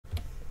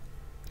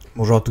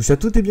Bonjour à tous et à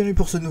toutes et bienvenue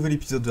pour ce nouvel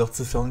épisode de Hearts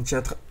of Iron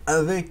 4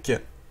 avec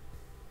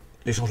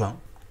les changelings.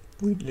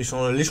 Oui, les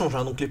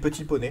changelings, donc les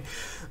petits poneys.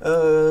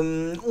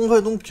 On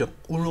va donc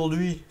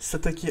aujourd'hui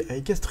s'attaquer à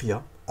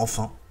Equestria.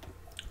 Enfin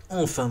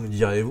me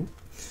direz-vous.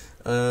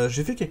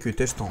 J'ai fait quelques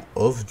tests en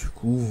off, du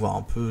coup, voir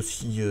un peu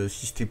si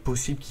c'était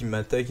possible qu'ils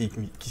m'attaquent et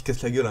qu'ils se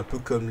cassent la gueule un peu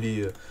comme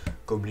les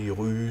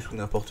Russes ou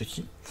n'importe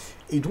qui.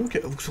 Et donc,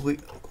 vous serez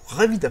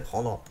ravis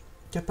d'apprendre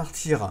qu'à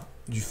partir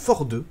du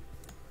fort 2,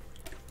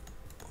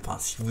 enfin,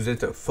 si vous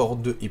êtes fort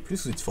 2 et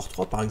plus, vous êtes fort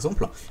 3 par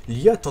exemple,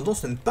 l'IA a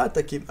tendance à ne pas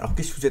attaquer. Alors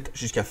que si vous êtes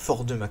jusqu'à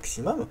fort 2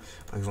 maximum,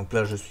 par exemple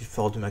là je suis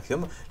fort 2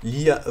 maximum,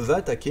 l'IA va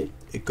attaquer,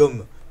 et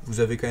comme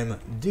vous avez quand même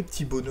des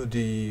petits bonus,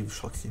 je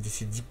crois que c'est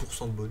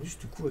 10% de bonus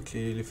du coup avec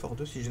les fort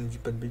 2 si je ne dis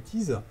pas de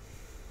bêtises.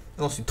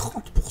 Non, c'est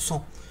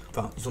 30%,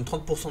 enfin ils ont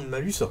 30% de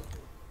malus, ça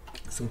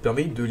vous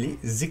permet de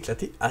les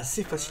éclater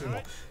assez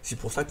facilement. C'est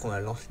pour ça qu'on a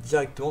lancé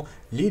directement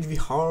les Heavy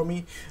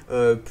Army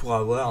pour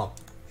avoir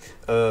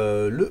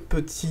le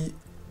petit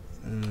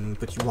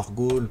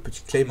Wargo, le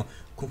petit claim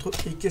contre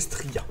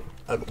Equestria.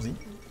 Allons-y.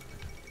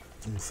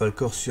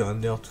 Falcor sur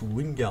Under to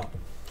Wingar.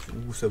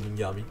 Où ça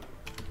Wingarby?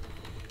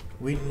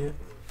 Wing.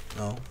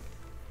 Non.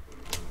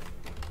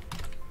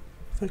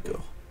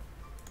 Falcor.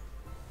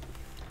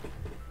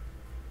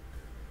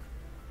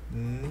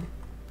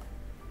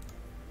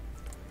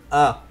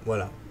 Ah,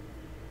 voilà.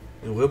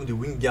 Le royaume de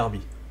Wingarby.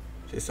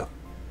 C'est ça.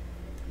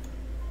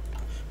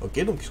 Ok,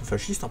 donc ils sont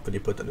fascistes, un peu des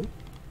potes à nous.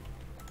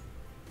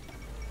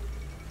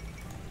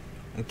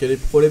 Donc il y a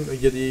des problèmes,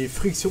 il y a des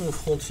frictions aux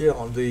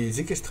frontières des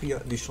Equestriens,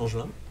 des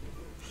Changelings.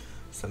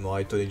 Ça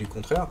m'aurait étonné du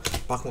contraire.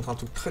 Par contre, un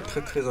truc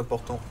très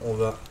important, on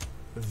va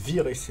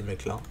virer ces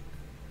mecs-là.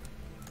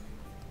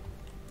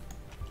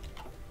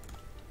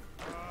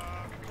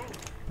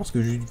 Parce que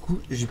du coup,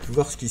 j'ai pu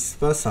voir ce qui se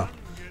passe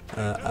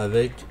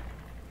avec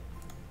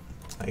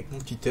mon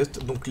petit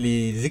test. Donc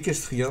les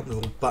Equestriens ne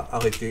vont pas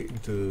arrêter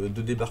de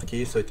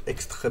débarquer, ça va être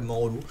extrêmement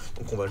relou.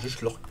 Donc on va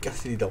juste leur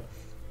casser les dents.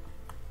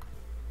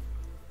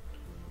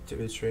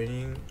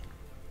 Training.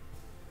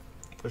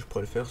 Après je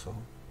pourrais le faire ça.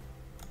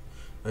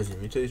 Vas-y,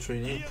 mutual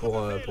training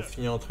pour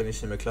finir d'entraîner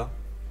ces mecs là.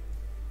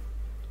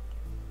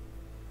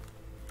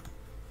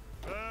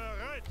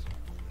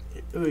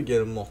 Et eux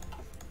également.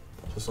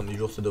 En 70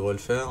 jours ça devrait le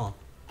faire.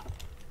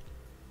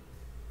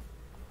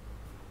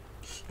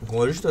 Donc on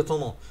va juste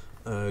attendre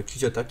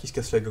qu'ils attaquent, qu'ils se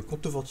cassent la gueule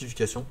contre nos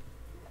fortifications.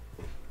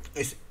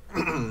 Et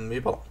mais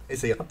pardon, et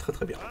ça ira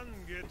très bien.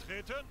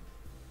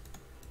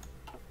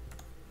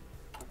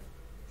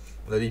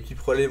 On a des petits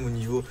problèmes au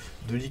niveau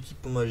de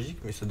l'équipement magique,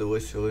 mais ça devrait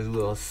se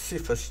résoudre assez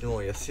facilement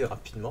et assez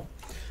rapidement.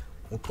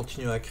 On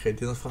continue à créer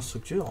des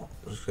infrastructures,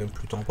 c'est quand même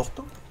plutôt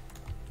important.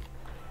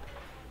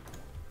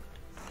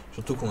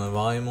 Surtout qu'on a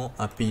vraiment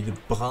un pays de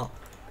bras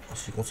en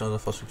ce qui concerne les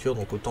infrastructures,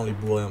 donc autant les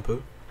bourrer un peu.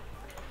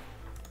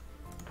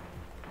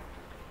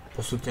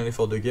 Pour soutenir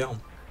l'effort de guerre.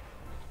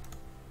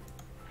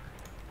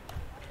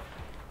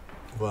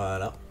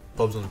 Voilà,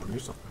 pas besoin de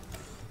plus.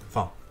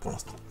 Enfin, pour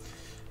l'instant.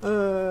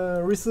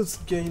 Resource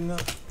gain.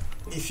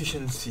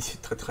 Efficiency, c'est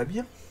très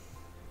bien.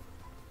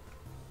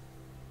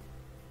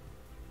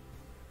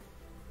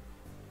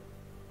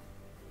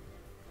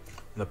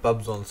 On n'a pas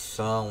besoin de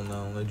ça,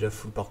 on a déjà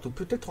full partout.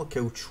 Peut-être en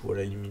caoutchouc à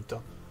la limite.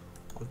 Hein.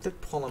 On va peut-être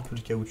prendre un peu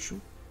de caoutchouc.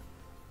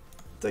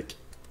 Tac,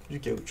 du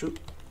caoutchouc.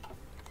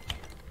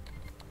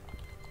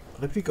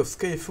 Réplique of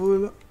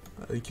Skyfall,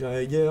 avec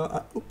la guerre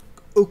à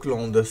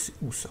Auckland. C'est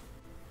où ça?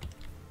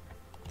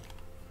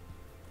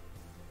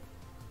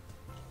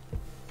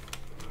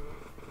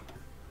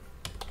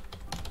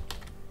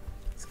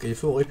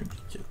 Skyfall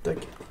République.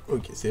 Tac.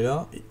 Ok, c'est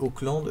là. Et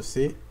Auckland,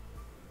 c'est...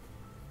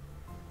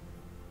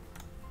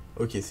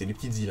 Ok, c'est les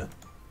petites îles.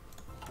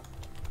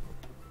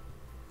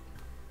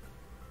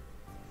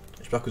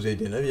 J'espère que vous avez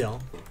des navires. Hein.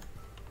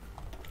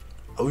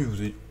 Ah oui, vous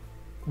avez...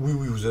 Oui,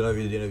 vous en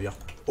avez des navires.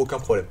 Aucun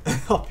problème.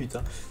 Oh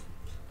putain.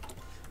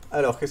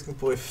 Alors, qu'est-ce qu'on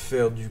pourrait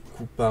faire du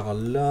coup par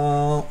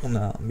là? On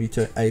a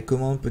Military High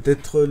Command,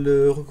 peut-être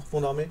le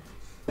regroupement d'armée.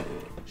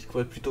 Ce qui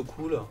pourrait être plutôt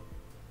cool.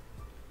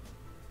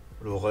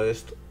 Le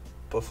reste,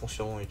 pas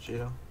foncièrement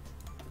utile.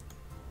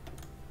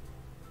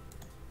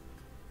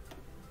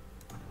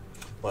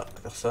 Voilà,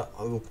 faire ça,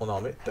 regroupement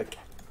d'armée, tac.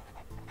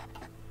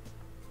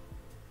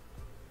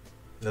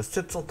 On a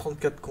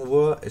 734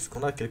 convois, est-ce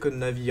qu'on a quelques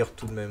navires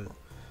tout de même?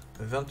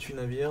 28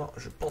 navires,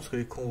 je pense que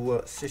les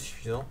convois c'est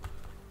suffisant.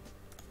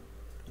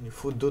 Il nous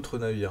faut d'autres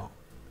navires.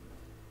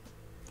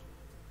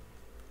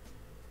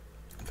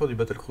 On va faire du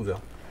battle cruiser.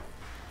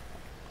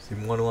 C'est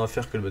moins loin à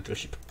faire que le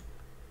battleship.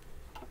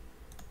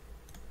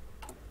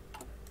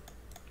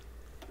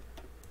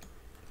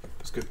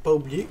 Parce que pas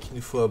oublier qu'il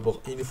nous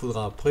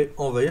faudra après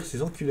envahir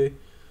ces enculés.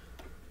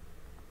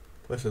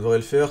 Ouais, ça devrait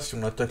le faire si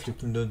on attaque le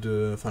kingdom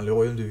de, enfin le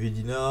royaume de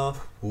Vedina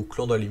ou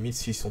clan à la limite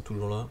s'ils sont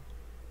toujours là.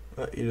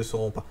 Ouais, ils le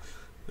sauront pas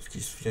parce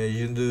qu'ils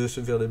viennent de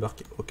se faire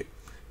débarquer. Ok.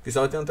 Et ça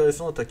aurait été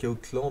intéressant d'attaquer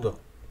Auckland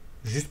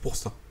juste pour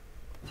ça.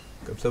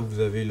 Comme ça vous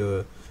avez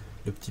le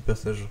petit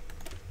passage.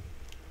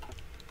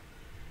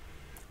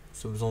 Nous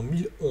sommes en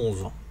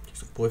 1011.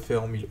 Qu'est-ce qu'on pourrait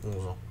faire en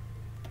 1011?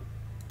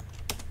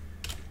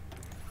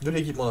 de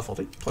l'équipement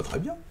d'infanterie. Très très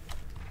bien.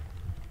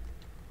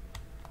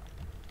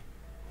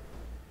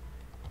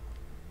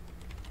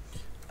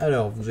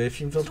 Alors, vous avez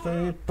fini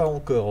d'entrée? Pas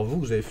encore.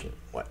 Vous avez fini.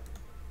 Ouais.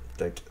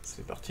 Tac,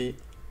 c'est parti.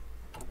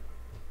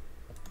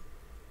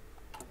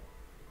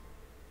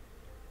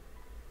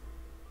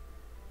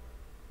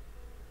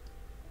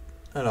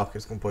 Alors,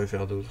 qu'est-ce qu'on pourrait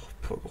faire d'autre?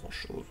 Pas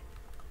grand-chose.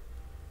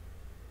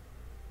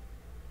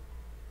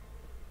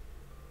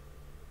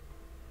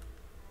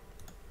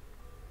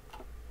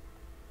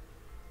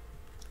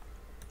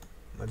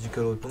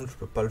 Magical Autant, je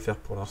peux pas le faire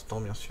pour l'instant,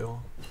 bien sûr.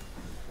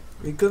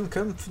 Recon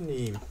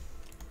Company.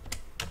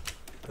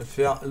 On va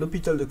faire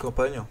l'hôpital de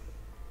campagne.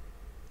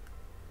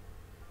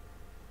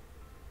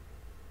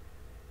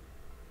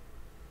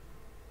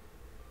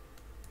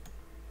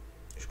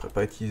 Je pourrais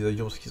pas utiliser les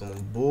avions parce qu'ils en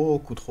ont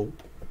beaucoup trop.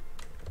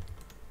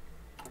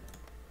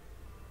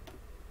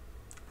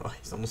 Ouais,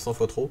 ils en ont 100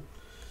 fois trop.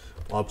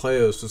 Bon,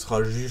 après, ce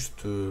sera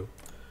juste... ce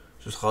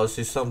sera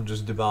assez simple de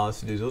se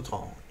débarrasser des autres.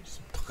 Hein. Ils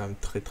sont quand même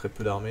très très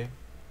peu d'armées.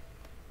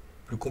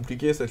 Plus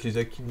compliqué, ça va être les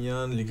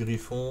Aquiliens, les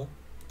Griffons.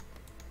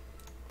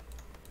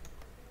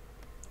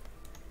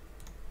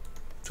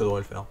 Ça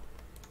devrait le faire.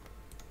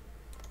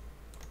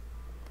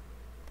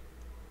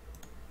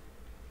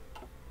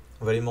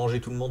 On va aller manger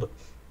tout le monde.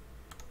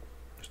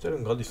 Putain, le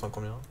grade, ils sont à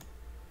combien?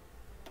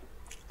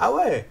 Ah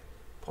ouais!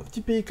 Pour un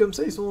petit pays comme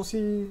ça, ils sont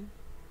aussi...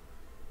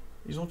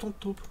 Ils ont tant de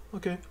troupes.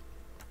 Ok.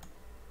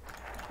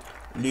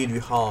 Les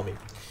du Army.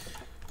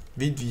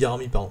 Vite, via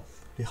Army, pardon.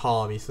 Les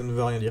Army, ça ne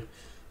veut rien dire.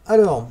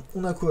 Alors,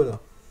 on a quoi là?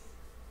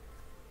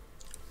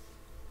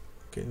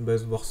 Ok, une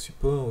base bar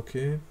support, ok.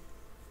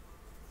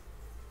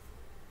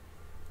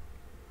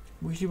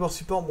 Weekly bar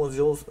support, moins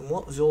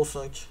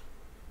 0,5.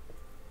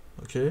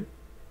 Ok.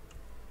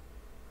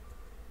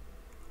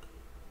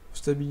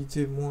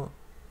 Stabilité, moins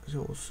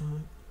 0,5.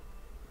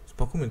 C'est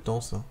pas combien de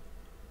temps ça?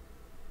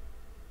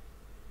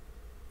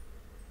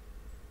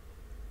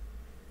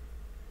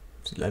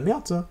 C'est de la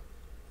merde ça.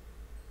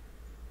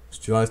 Si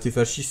tu veux rester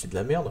fasciste, c'est de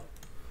la merde.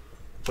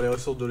 Pour les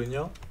ressources de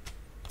l'Enia.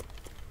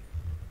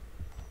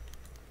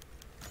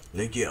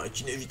 La guerre est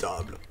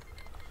inévitable.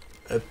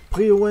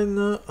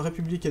 Priowen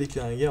République a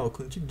déclaré la guerre au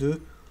type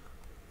de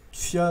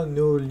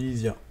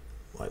Fianolisia.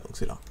 Ouais, donc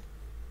c'est là.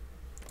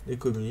 Les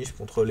communistes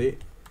contre les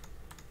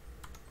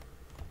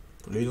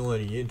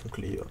non-alignés, donc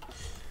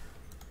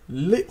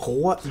les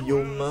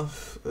royaumes.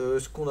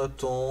 Est-ce qu'on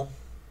attend?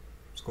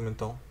 C'est combien de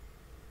temps?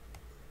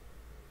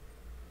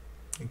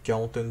 Une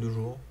quarantaine de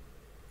jours.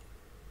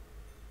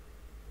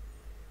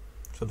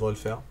 Ça devrait le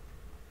faire.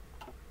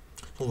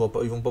 Ils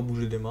vont pas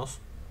bouger des masses.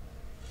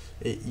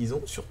 Et ils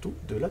ont surtout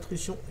de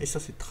l'attrition. Et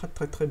ça, c'est très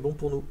très très bon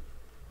pour nous.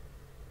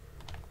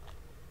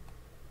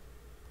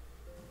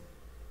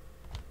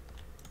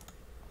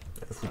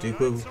 Foutez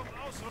quoi, vous?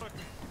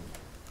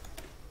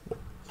 Bon,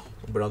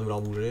 on va l'air de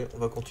vouloir bouger. On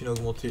va continuer à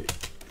augmenter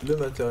le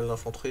matériel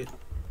d'infanterie.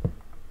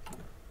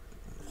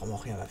 Vraiment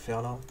rien à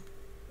faire là.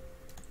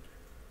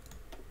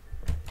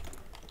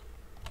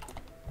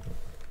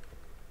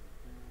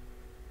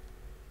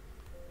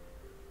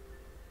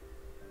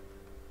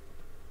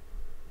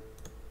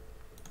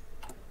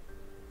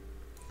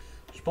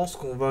 Je pense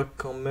qu'on va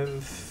quand même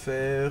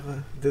faire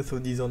Death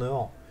of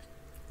Dishonor.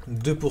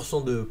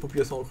 2% de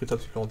population recrutable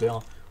supplémentaire.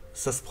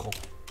 Ça se prend.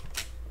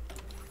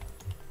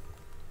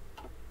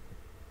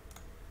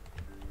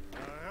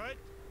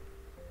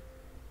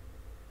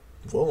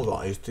 Voilà, on va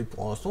rester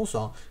pour l'instant,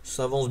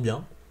 ça avance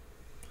bien.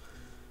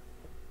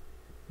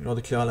 Il leur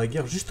déclarer la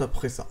guerre juste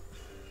après ça.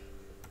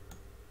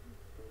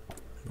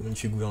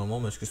 Magnifique gouvernement,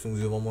 mais est-ce que ça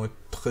nous est vraiment être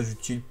très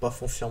utile? Pas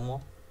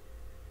foncièrement.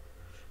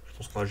 Je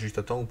pense qu'on va juste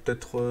attendre ou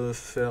peut-être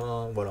faire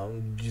un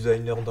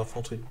designer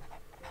d'infanterie.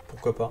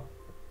 Pourquoi pas.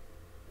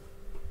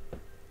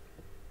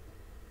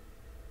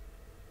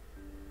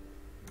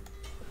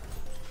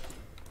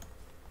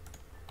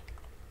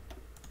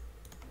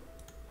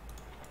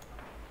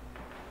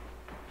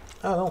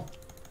 Ah non.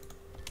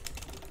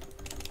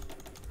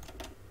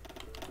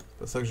 C'est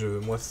pas ça que je veux.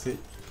 Moi c'est...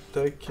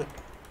 Tac.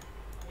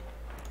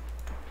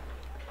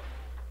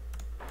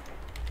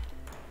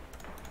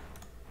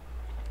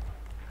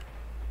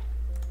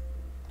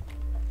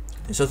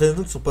 Et certaines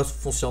notes ne sont pas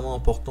foncièrement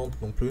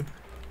importantes non plus.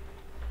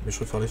 Mais je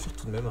préfère les faire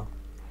tout de même. En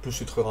plus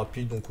c'est très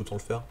rapide donc autant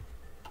le faire.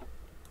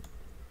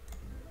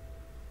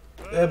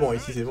 Et bon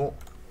ici c'est bon.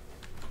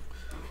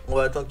 On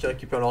va attendre qu'il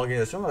récupère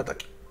l'organisation, on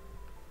attaque.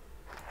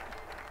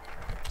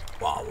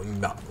 Waouh,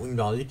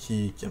 Wingbardi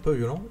qui est un peu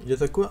violent. Il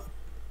attaque quoi?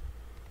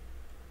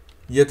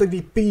 Il attaque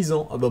des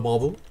paysans. Ah bah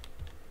bravo.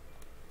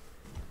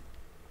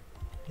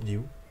 Il est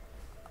où?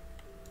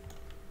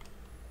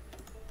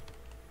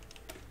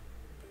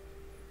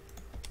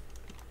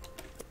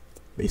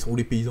 Mais ils sont où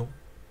les paysans?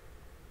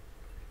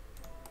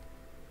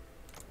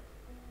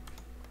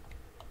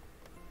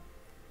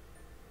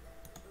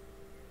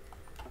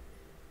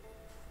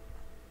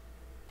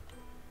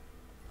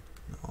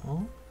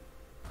 Non.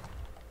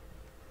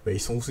 Bah ils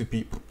sont où ces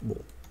pays? Bon,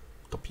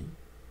 tant pis.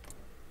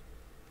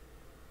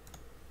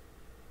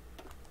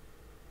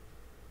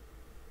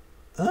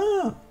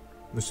 Ah!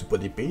 Mais c'est pas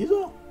des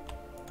paysans!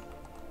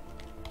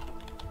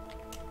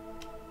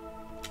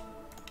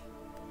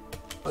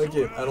 Ok,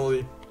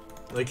 allons-y.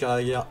 On déclare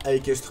la guerre à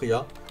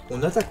Equestria. On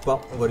n'attaque pas,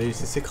 on va les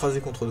laisser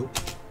s'écraser contre nous.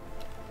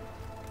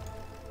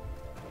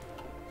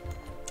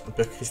 Le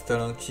père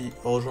cristallin qui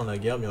rejoint la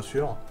guerre, bien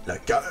sûr. La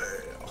guerre.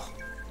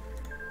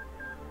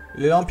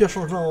 L'Empire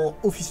changelin ont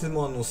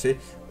officiellement annoncé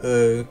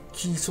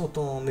qu'ils sont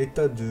en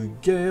état de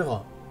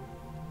guerre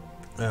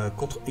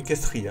contre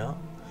Equestria.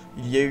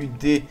 Il y a eu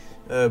des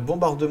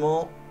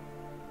bombardements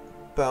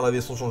par la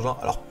vaisseau changelin.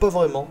 Alors, pas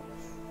vraiment.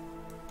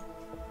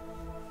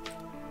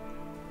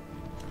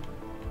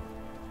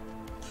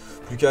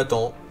 Plus qu'à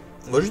attendre.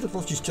 On va juste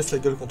attendre qu'ils se cassent la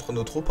gueule contre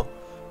nos troupes.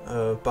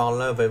 Par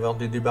là, il va y avoir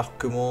des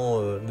débarquements,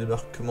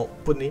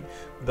 Poney,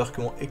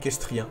 débarquements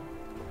équestriens.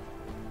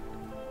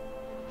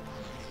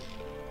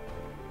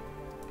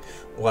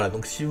 Voilà,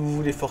 donc si vous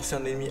voulez forcer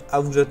un ennemi à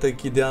vous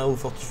attaquer derrière vos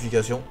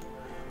fortifications,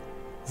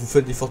 vous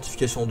faites des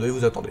fortifications 2 et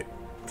vous attendez.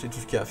 C'est tout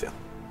ce qu'il y a à faire.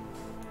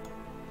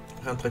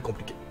 Rien de très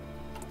compliqué.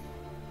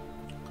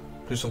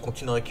 En plus, on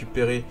continue à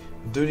récupérer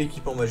de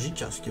l'équipement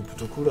magique, ce qui est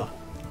plutôt cool.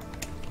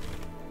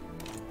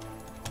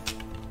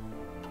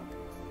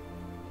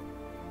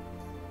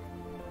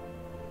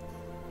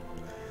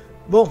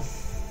 Bon.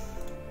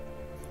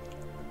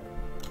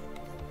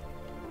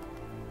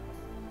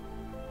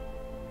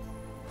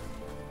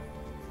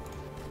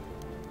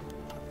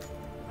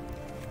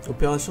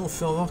 Opération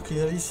ferveur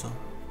Clearless.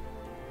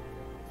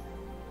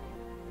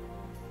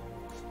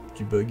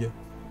 Du bug.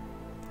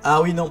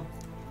 Ah oui, non.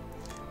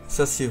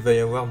 Ça, c'est va y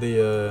avoir des...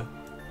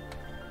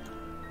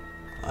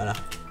 Voilà.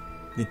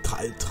 Des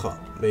traîtres.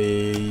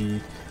 Mais...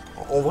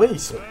 En vrai, ils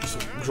sont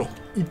genre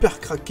hyper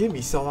craqués, mais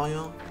ils servent à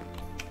rien.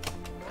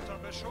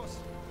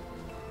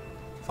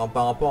 Enfin,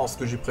 par rapport à ce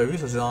que j'ai prévu,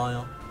 ça sert à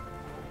rien.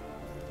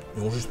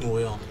 Ils vont juste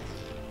mourir.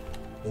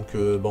 Donc,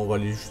 bah, on va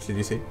juste les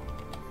laisser.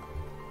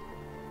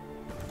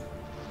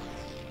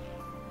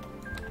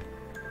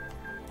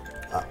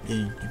 Ah, et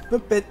du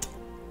puppet.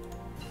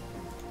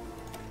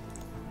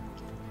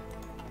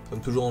 Nous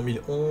sommes toujours en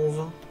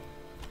 1011.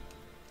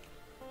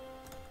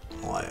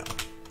 Ouais,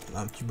 on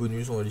a un petit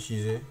bonus, on va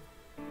l'utiliser.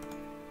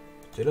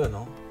 C'était là,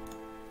 non?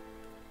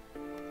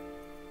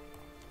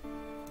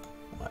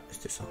 Ouais,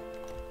 c'était ça.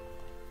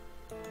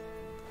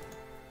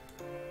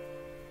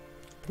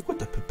 Pourquoi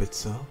t'as puppet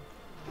ça?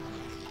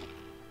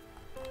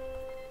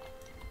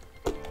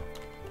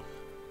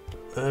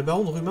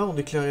 Baron de Rumar ont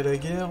déclaré la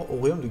guerre au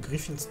royaume de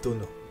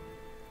Griffinstone.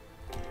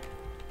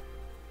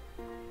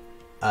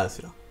 Ah,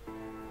 c'est là.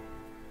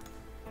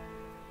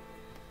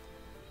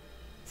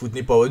 Vous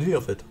tenez pas votre vie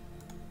en fait.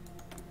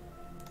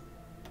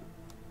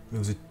 Mais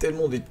vous êtes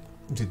tellement des...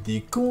 Vous êtes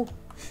des cons,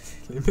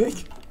 les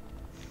mecs.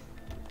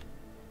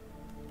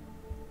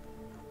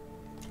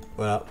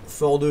 Voilà,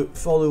 fort de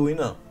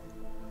win.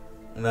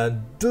 On a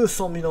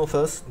 200 000 en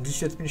face,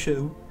 17 000 chez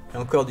nous. Et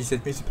encore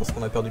 17 000, c'est parce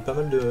qu'on a perdu pas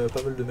mal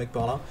de mecs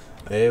par là.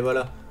 Et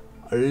voilà,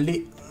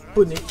 les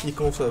poneys qui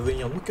commencent à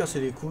venir nous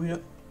casser les couilles.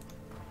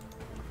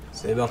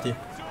 C'est parti.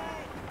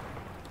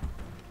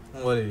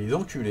 On va aller les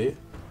enculer.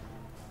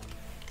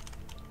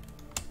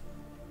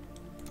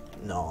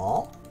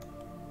 Non.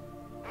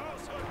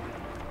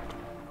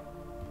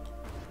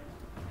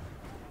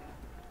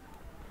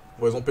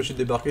 On va les empêcher de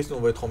débarquer, sinon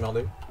on va être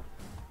emmerdé.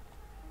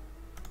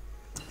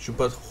 Je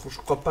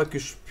crois pas que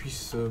je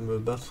puisse me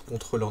battre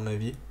contre leur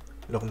navire.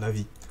 Leur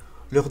navy.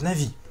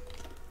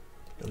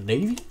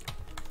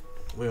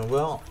 Voyons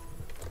voir.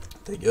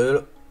 Ta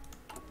gueule.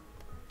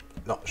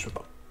 Non, je peux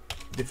pas.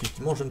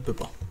 Définitivement, je ne peux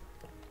pas.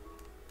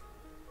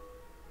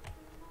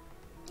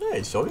 Ah,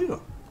 ils survivent.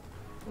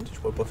 Je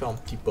pourrais pas faire un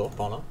petit port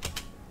par là.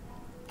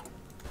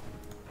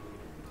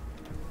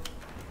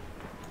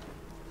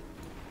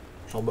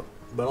 Genre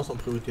balance en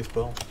priorité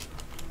sport.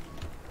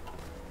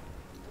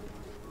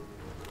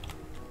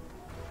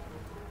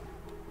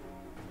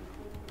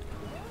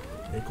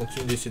 Et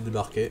continue d'essayer de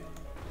débarquer.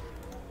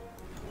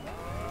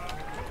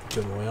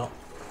 Tu vas mourir.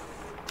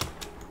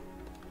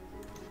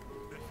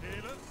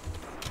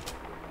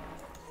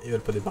 Ils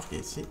veulent pas débarquer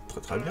ici.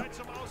 Très très bien.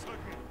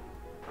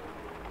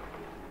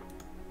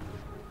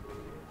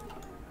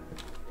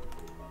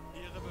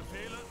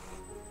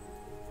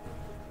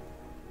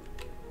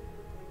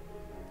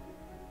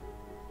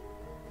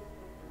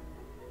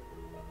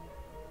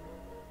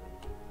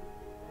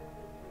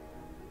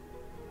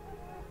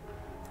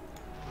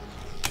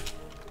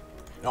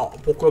 Alors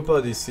pourquoi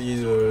pas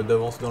d'essayer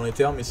d'avancer dans les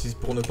terres, mais c'est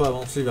pour ne pas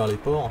avancer vers les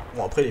ports.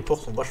 Bon après les ports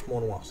sont vachement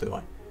loin, c'est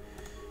vrai.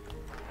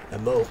 La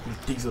mort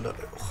ou Dishonor.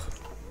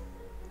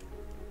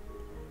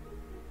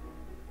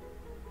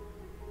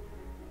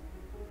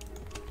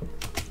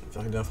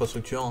 Faire de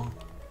l'infrastructure. Hein.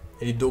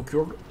 Et les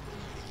dockers.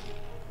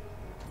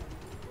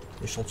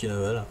 Les chantiers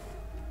navals.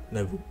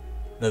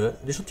 Naval.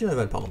 Les chantiers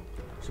navals, pardon.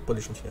 C'est pas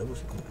des chantiers navals,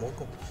 c'est complètement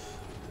con.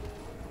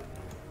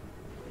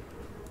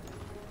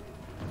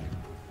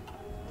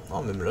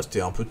 Non, même là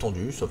c'était un peu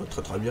tendu, ça va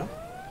très très bien.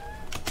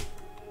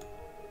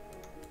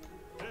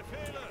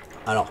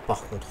 Alors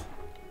par contre.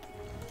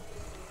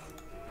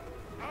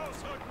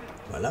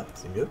 Voilà,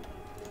 c'est mieux.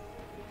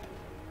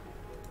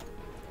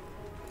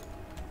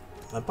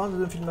 On n'a pas un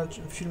deuxième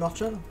film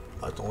Marshall?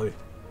 Attendez.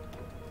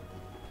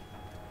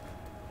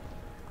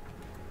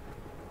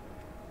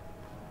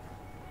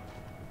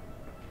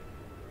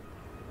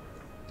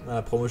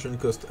 Ah, promotion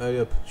cost.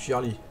 Allez hop,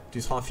 Shirley, tu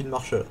seras un field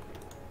marshal.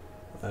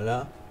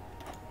 Voilà.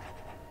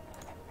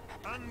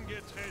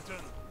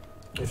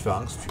 Et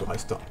Pharynx, tu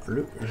restes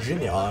le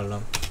général.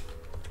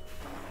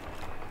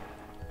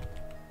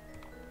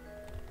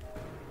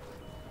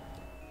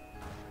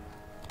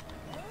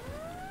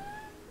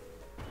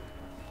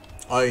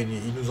 Ah,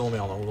 il nous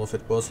emmerde, hein, vous en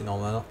faites pas, c'est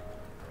normal.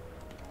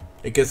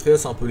 Equestria,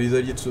 c'est un peu les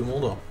alliés de ce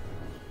monde.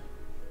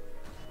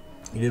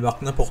 Il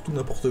débarque n'importe où,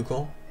 n'importe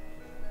quand.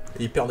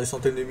 Et il perd des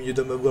centaines de milliers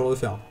d'hommes à vouloir le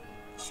faire.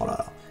 Oh là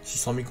là,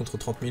 600 000 contre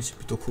 30 000, c'est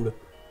plutôt cool.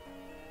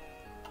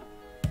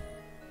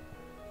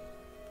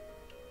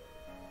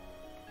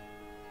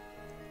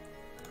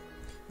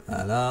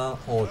 Voilà,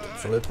 on retourne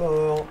sur le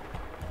port.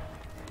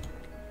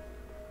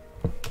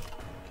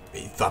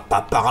 Mais il va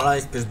pas par là,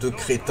 espèce de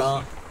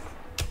crétin.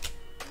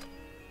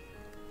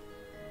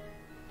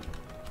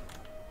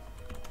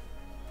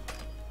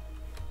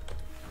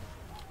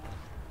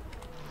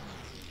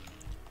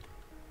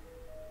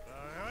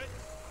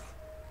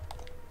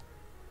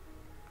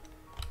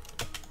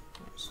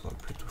 On va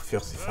plutôt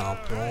faire, c'est faire un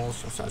plan,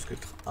 ça risque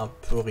d'être un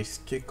peu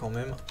risqué quand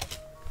même.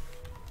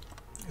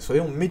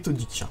 Soyons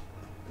méthodiques.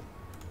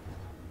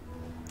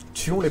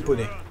 Tuons les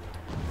poneys.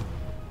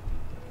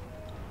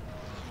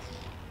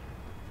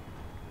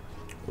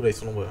 Oula, ils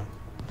sont nombreux.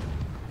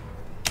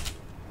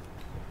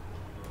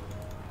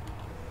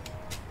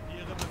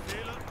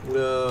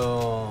 Oula.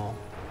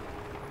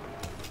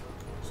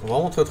 Ils sont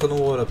vraiment très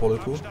nombreux là pour le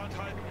coup.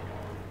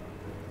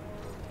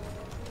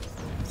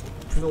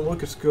 Plus nombreux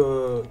que ce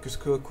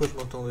à quoi je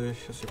m'attendais.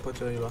 C'est pas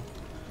terrible là.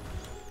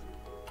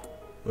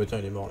 Ouais tiens,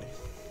 il est mort lui.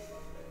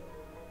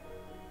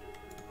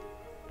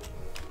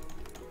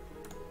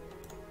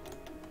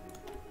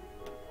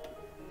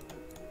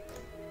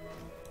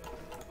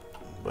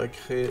 On va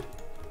créer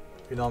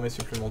une armée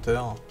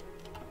supplémentaire.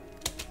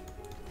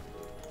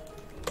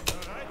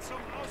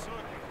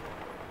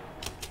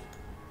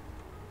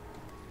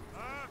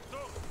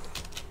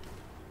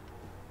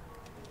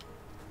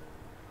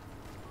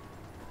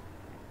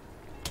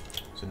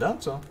 C'est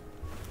dingue ça.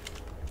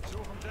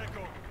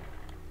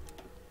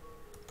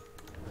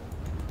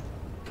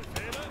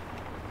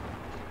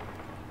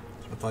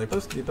 Je m'attendais pas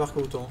à ce qu'il débarque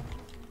autant.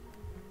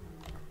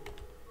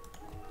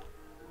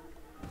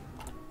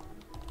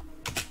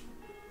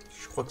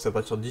 Je crois que c'est à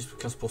partir de 10 ou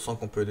 15%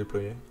 qu'on peut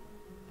déployer.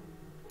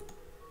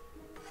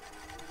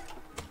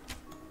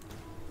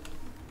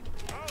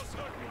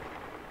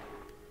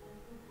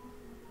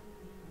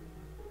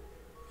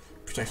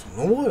 Putain, ils sont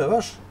nombreux la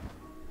vache.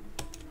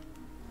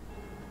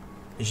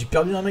 Et j'ai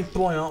perdu un mec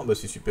pour rien. Bah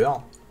c'est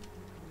super.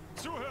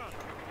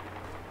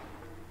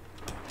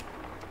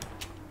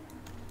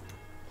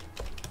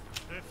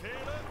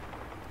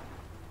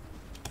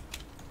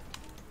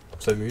 On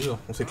s'amuse,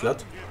 on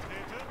s'éclate.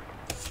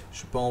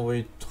 Je vais pas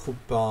envoyer de troupes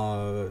par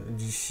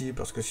d'ici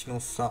parce que sinon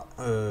ça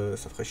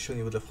ferait chier au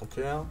niveau de la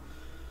frontière.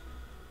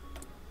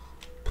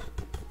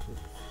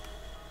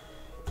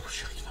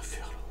 J'ai rien à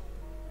faire là.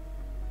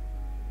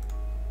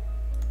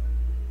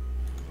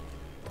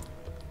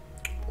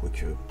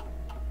 Quoique.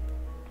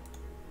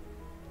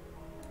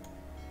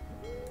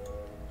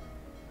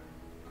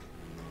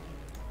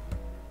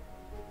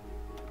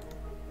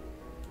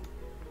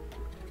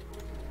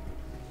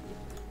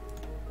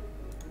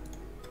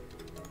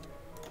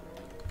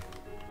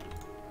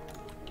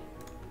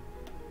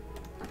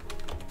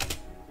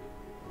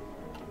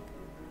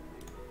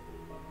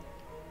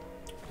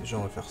 Déjà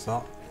on va faire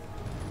ça.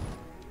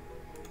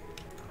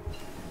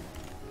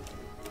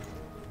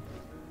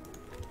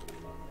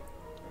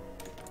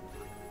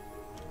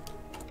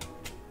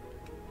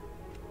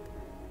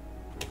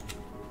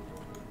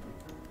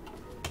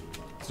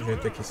 Je vais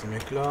attaquer ces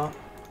mecs là.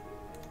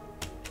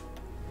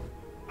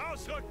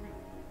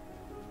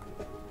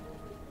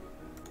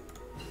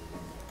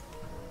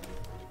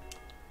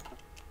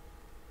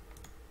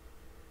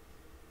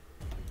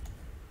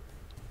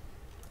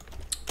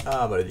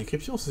 Ah bah la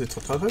décryption, ça c'est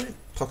très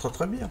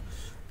bien.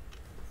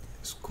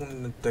 Est-ce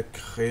qu'on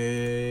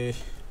attaquerait?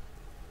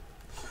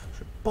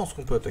 Je pense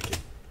qu'on peut attaquer.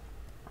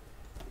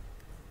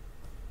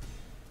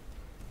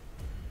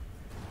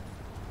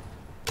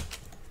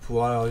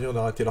 Pour leur dire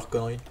d'arrêter leur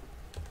connerie.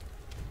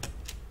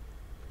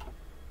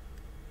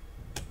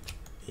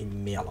 Et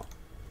merde.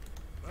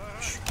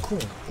 Je suis con,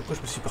 pourquoi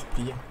je me suis pas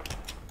replié?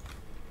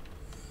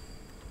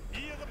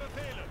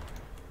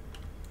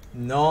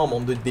 Non,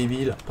 monde de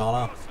débiles, par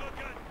là.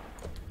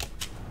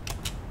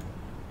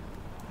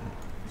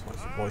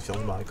 On va réussir à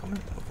se barrer quand même,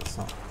 on va faire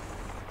ça.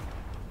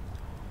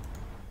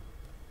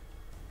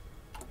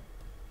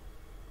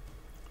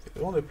 C'est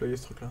vraiment déployer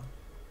ce truc là.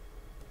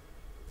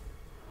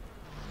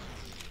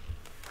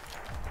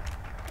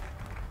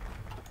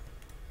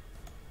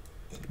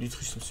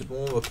 Nutrition c'est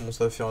bon, on va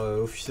commencer à faire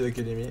officier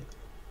d'académie.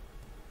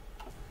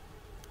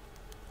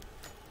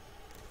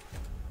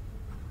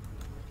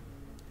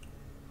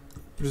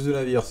 Plus de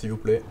navires s'il vous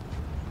plaît.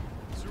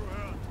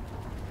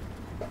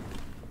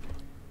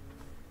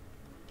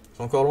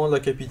 C'est encore loin de la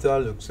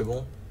capitale, donc c'est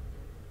bon.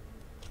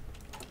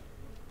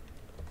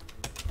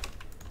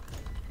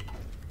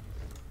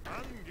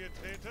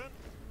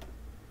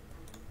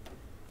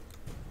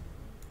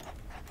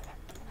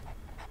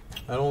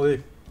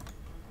 Allons-y.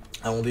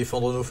 Allons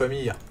défendre nos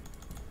familles.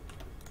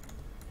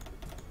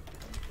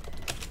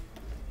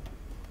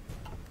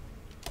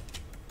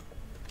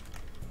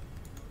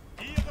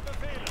 On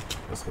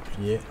va se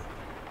replier.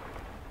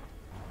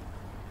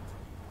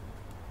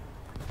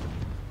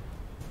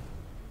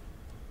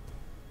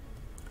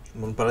 Je ne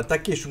demande pas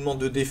d'attaquer, je vous demande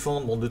de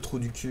défendre, bande de trous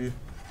du cul.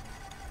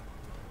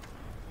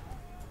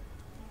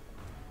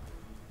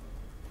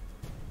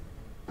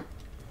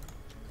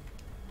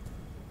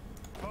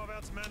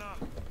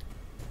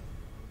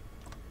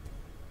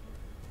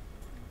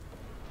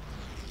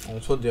 En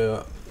soit,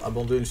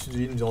 abandonner le sud de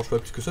l'île ne dérange pas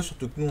plus que ça,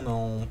 surtout que nous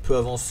on peut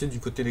avancer du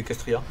côté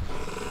d'Equestria.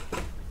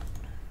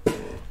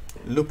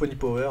 Le Pony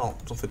Power,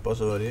 t'en faites pas,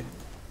 ça va aller.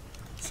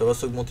 Ça va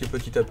s'augmenter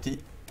petit à petit.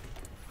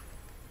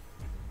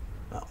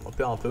 Ah, on en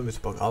perd un peu, mais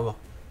c'est pas grave.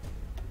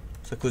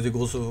 C'est à cause des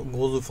grosses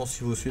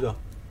offensives au sud.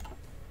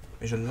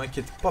 Mais je ne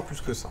m'inquiète pas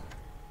plus que ça.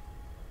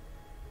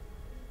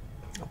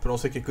 On peut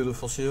lancer quelques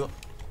offensives.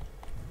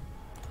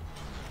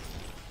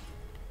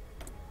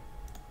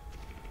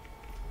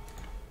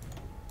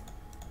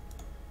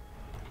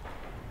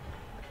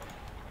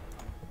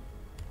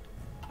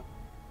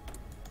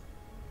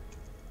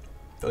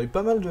 Il y a eu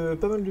pas mal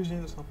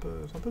d'usines, c'est un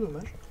peu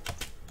dommage.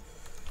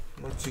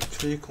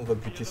 Multi-click, on va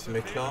buter ces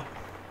mecs là.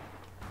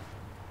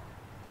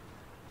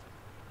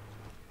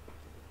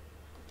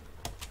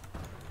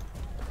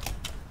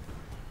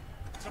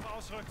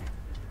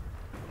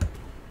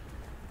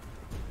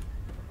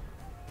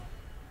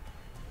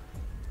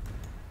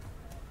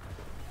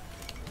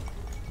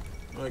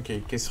 Ok,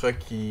 Equestria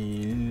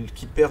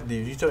qui perd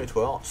du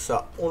territoire,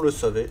 ça on le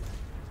savait.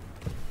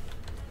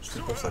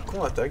 C'est pour ça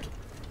qu'on attaque.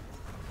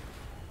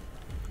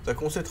 Ça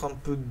commence à être un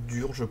peu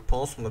dur, je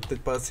pense. On a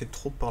peut-être pas assez de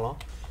troupes par là.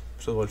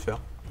 Ça devrait le faire.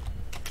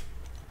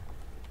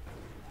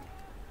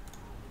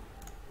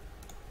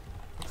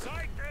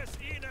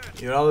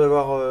 Il a l'air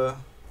d'avoir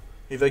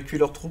évacué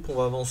leurs troupes, on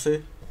va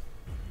avancer.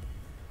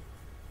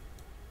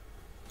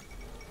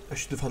 La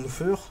chute de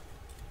Fraunhofer.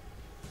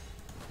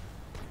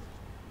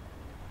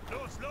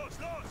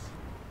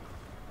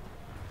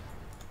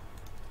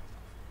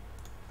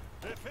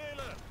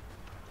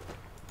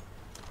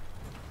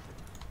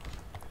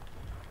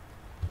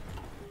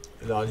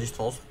 Il a la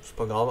distance, c'est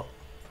pas grave.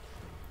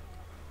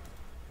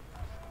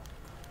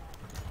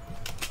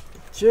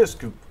 Qu'est-ce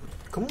que...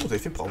 Comment vous avez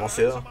fait pour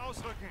avancer là?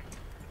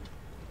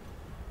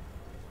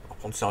 On va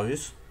prendre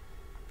service.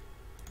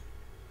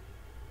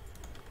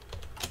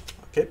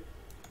 Ok.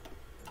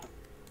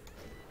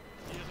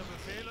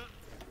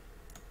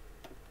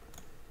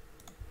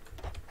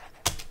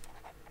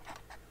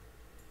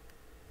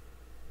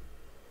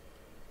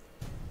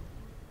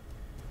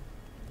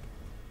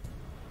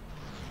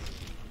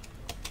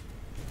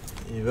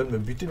 Ils veulent me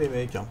buter mes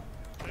mecs. Hein.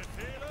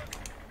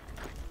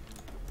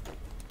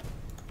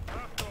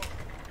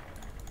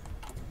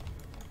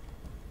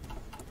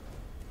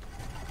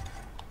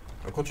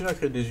 On va continuer à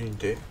créer des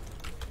unités.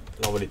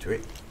 Là on va les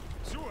tuer.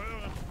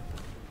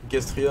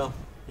 Equestria,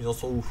 ils en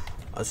sont où?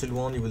 Assez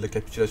loin au niveau de la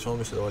capitulation,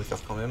 mais ça devrait le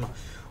faire quand même.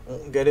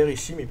 On galère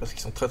ici, mais parce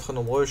qu'ils sont très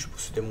nombreux. Je suppose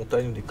que c'est des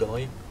montagnes ou des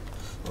conneries.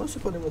 Non,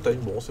 c'est pas des montagnes,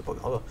 bon, c'est pas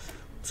grave.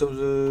 Nous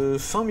sommes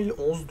fin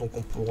 2011, donc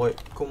on pourrait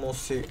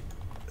commencer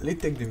les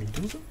techs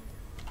 2012.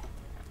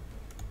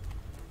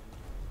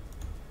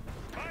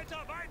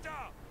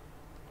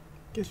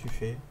 Qu'est-ce que tu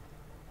fais?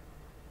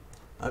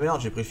 Ah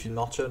merde, j'ai pris le fil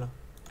Marshall.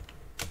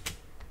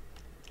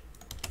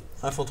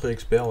 Infanterie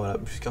expert, voilà,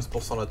 plus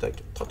 15%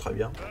 l'attaque, très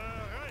bien.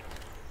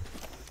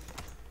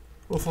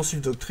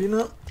 Offensive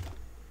doctrine.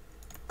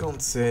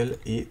 Cancel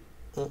et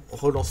on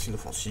relance une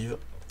offensive.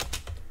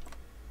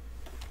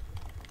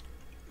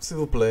 S'il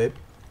vous plaît.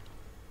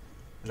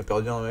 J'ai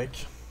perdu un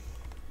mec.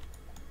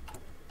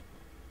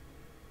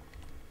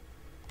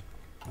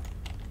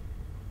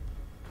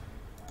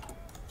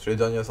 C'est les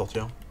derniers à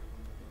sortir.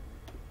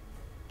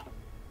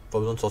 Pas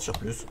besoin de sortir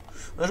plus.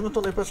 Là, je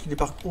m'attendais pas à ce qu'il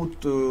débarque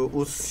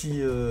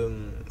aussi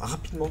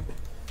rapidement.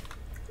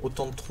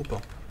 Autant de troupes.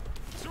 Hein.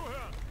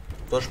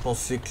 Là, je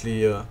pensais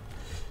que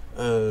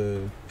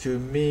que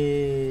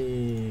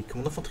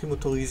mon infanterie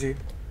motorisée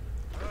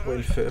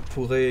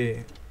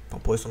pourrait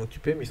s'en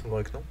occuper, mais il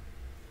semblerait que non.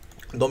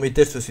 Dans mes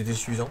tests, c'était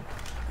suffisant.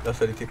 Là,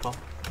 ça l'était pas.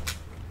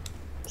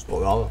 C'est pas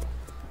grave.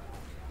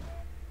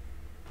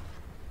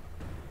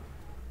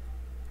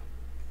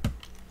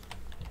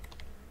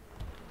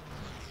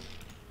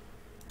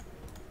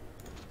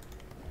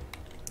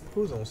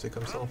 Pourquoi vous avancez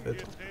comme ça en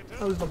fait?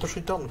 Ah, vous êtes un peu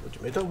retard, tu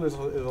m'étonnes,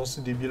 vous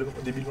avancez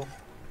débilement.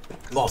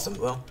 Bon, ça me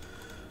va.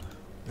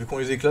 Vu qu'on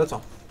les éclate,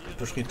 un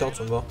peu retard,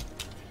 ça me va.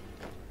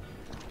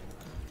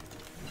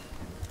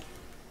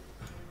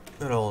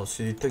 Alors,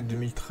 c'est les techs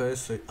 2013,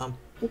 c'est un...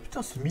 Oh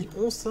putain, c'est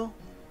 2011 ça?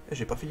 Eh,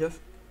 j'ai pas fait gaffe.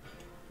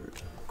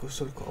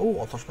 Oh,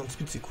 entachement de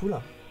speed, c'est cool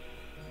là.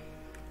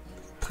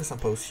 Très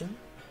sympa aussi.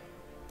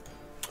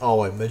 Ah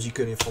ouais,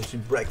 Magical Infantry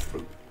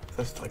Breakthrough.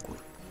 Ça, c'est très cool.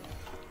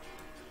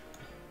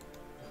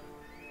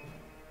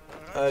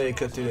 Allez,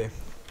 éclatez-les. En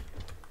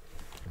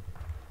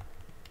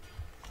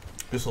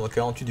plus, on a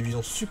 48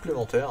 divisions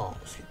supplémentaires,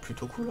 ce qui est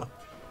plutôt cool.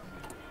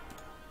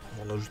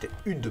 On va en ajouter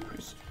une de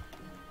plus.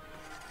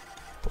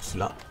 pour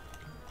cela.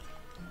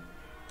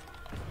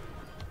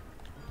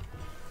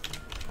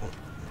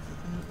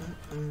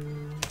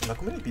 On a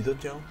combien d'épisodes,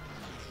 tiens?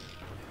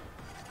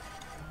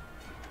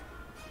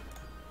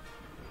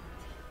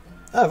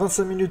 Ah,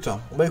 25 minutes.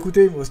 Bon bah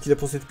écoutez, moi ce qu'il a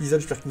pour cet épisode,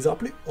 j'espère qu'il vous a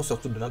rappelé. On se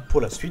retrouve demain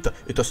pour la suite.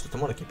 Et toi, c'est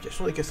notamment la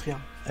captation d'Equestria.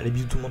 Allez,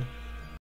 bisous tout le monde.